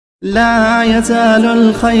لا يزال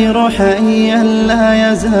الخير حيا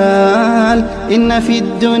لا يزال إن في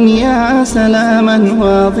الدنيا سلاما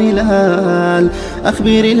وظلال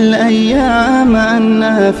أخبر الأيام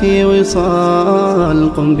أنها في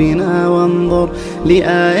وصال قم بنا وانظر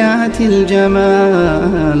لآيات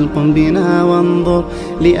الجمال قم بنا وانظر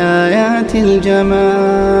لآيات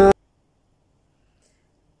الجمال.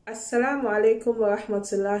 Assalamu alaikum wa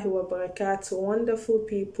rahmatullahi wa barakatuh. Wonderful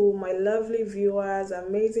people, my lovely viewers,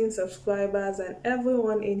 amazing subscribers, and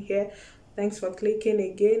everyone in here. Thanks for clicking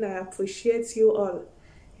again. I appreciate you all.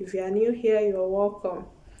 If you are new here, you're welcome.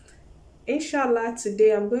 Inshallah,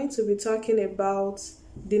 today I'm going to be talking about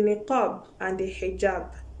the niqab and the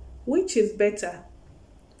hijab. Which is better?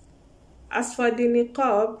 As for the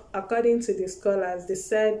niqab, according to the scholars, they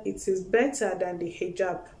said it is better than the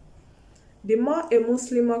hijab. The more a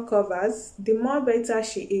Muslimah covers, the more better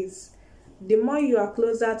she is. The more you are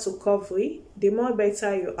closer to covering, the more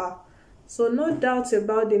better you are. So no doubt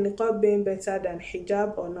about the niqab being better than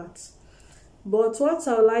hijab or not. But what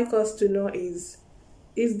I would like us to know is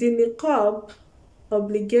the niqab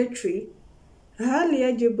obligatory? هل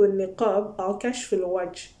يجب النقاب أو كشف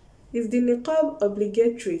الوجه? Is the niqab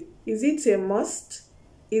obligatory? Is it a must?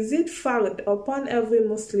 Is it fard upon every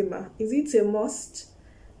Muslimah? Is it a must?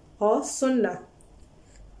 Or sunnah?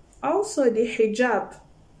 Also the hijab.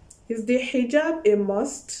 Is the hijab a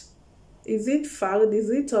must? Is it fard?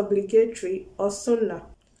 Is it obligatory or sunnah?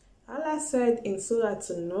 Allah said in Surah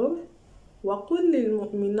An-Nur, وَقُلْ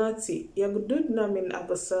لِلْمُؤْمِنَاتِ يَغْضُضْنَ مِنْ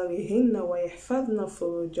أَبْصَارِهِنَّ وَيَحْفَظْنَ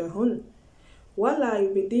فُرُوجَهُنَّ وَلَا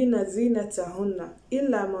يُبْدِينَ زِينَتَهُنَّ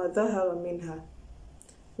إِلَّا مَا ظَهَرَ مِنْهَا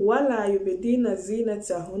وَلَا يُبْدِينَ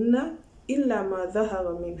زِينَتَهُنَّ إِلَّا مَا ظَهَرَ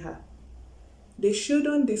مِنْهَا. They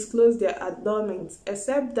shouldn't disclose their adornments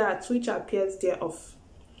except that which appears thereof.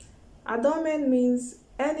 Adornment means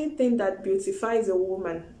anything that beautifies a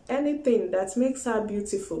woman, anything that makes her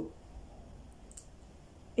beautiful.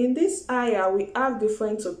 In this ayah, we have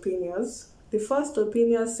different opinions. The first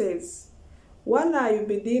opinion says, وَلَا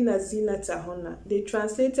يُبْدِينَ زِينَتَهُنَّ. They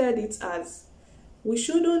translated it as, we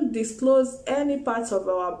shouldn't disclose any part of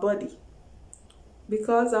our body,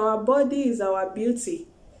 because our body is our beauty,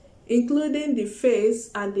 including the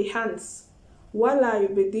face and the hands. Wala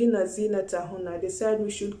yubidina zinatahunna. They said we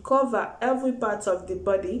should cover every part of the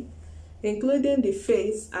body, including the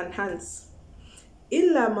face and hands.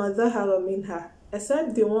 Illa ma zahara minha.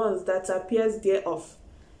 Except the ones that appears thereof.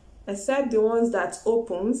 Except the ones that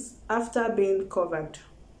opens after being covered.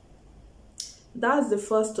 That's the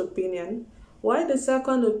first opinion. While the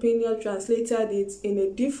second opinion translated it in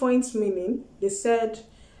a different meaning, they said,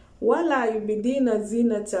 Wala yubidina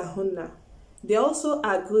zinatahunna. They also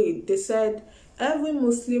agreed. They said every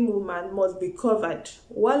Muslim woman must be covered.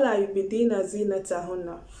 Wala yubidina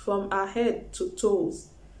zinatahunna. From her head to toes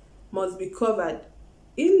must be covered.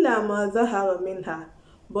 Illa ma zahara minha.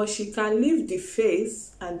 But she can leave the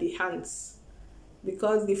face and the hands,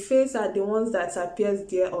 because the face are the ones that appears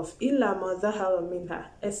thereof. Illa ma zahara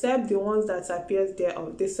minha. Except the ones that appears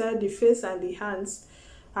thereof. They said the face and the hands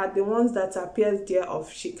are the ones that appears thereof.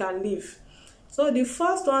 She can leave. So the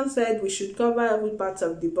first one said we should cover every part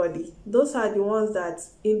of the body. Those are the ones that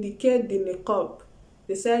indicate the niqab.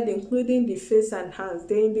 They said including the face and hands.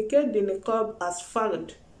 They indicate the niqab as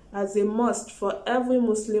fard, as a must for every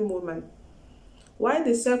Muslim woman. While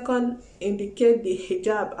the second indicate the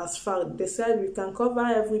hijab as fard. They said we can cover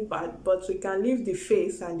every part, but we can leave the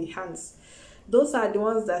face and the hands. Those are the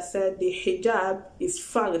ones that said the hijab is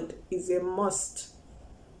fard, is a must.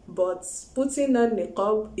 But putting on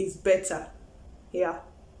niqab is better. Yeah.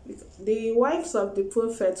 The wives of the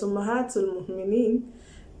Prophet, Ummahatul Mu'minin,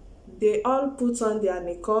 they all put on their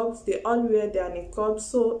niqabs, they all wear their niqabs.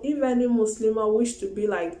 So if any Muslimah wish to be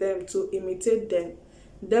like them, to imitate them,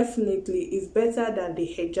 definitely is better than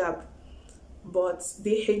the hijab. But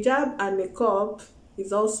the hijab and niqab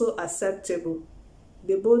is also acceptable.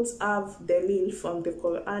 They both have dalil from the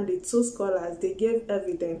Quran. The two scholars, they gave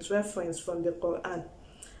evidence, reference from the Quran.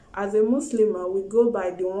 As a Muslimah, we go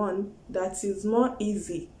by the one that is more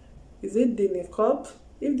easy. Is it the niqab?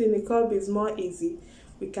 If the niqab is more easy,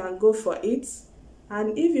 we can go for it.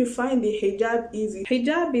 And if you find the hijab easy,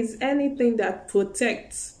 hijab is anything that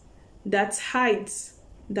protects, that hides,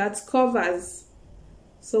 that covers.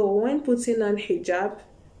 So when putting on hijab,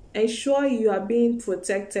 ensure you are being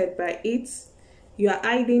protected by it, you are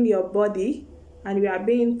hiding your body, and you are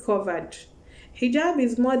being covered. Hijab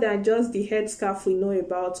is more than just the headscarf we know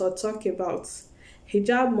about or talk about.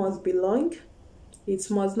 Hijab must be long. It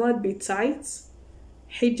must not be tight.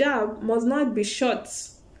 Hijab must not be short.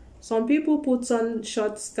 Some people put on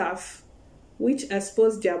short scarf which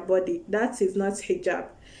expose their body. That is not hijab.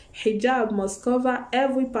 Hijab must cover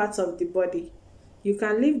every part of the body. You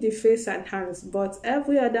can leave the face and hands, but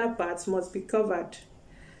every other part must be covered.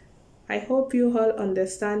 I hope you all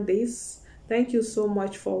understand this. Thank you so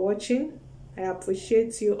much for watching. I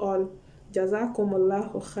appreciate you all.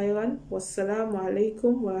 Jazakumullahu khairan. Wassalamu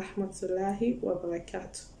alaikum wa rahmatullahi wa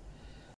barakatuh.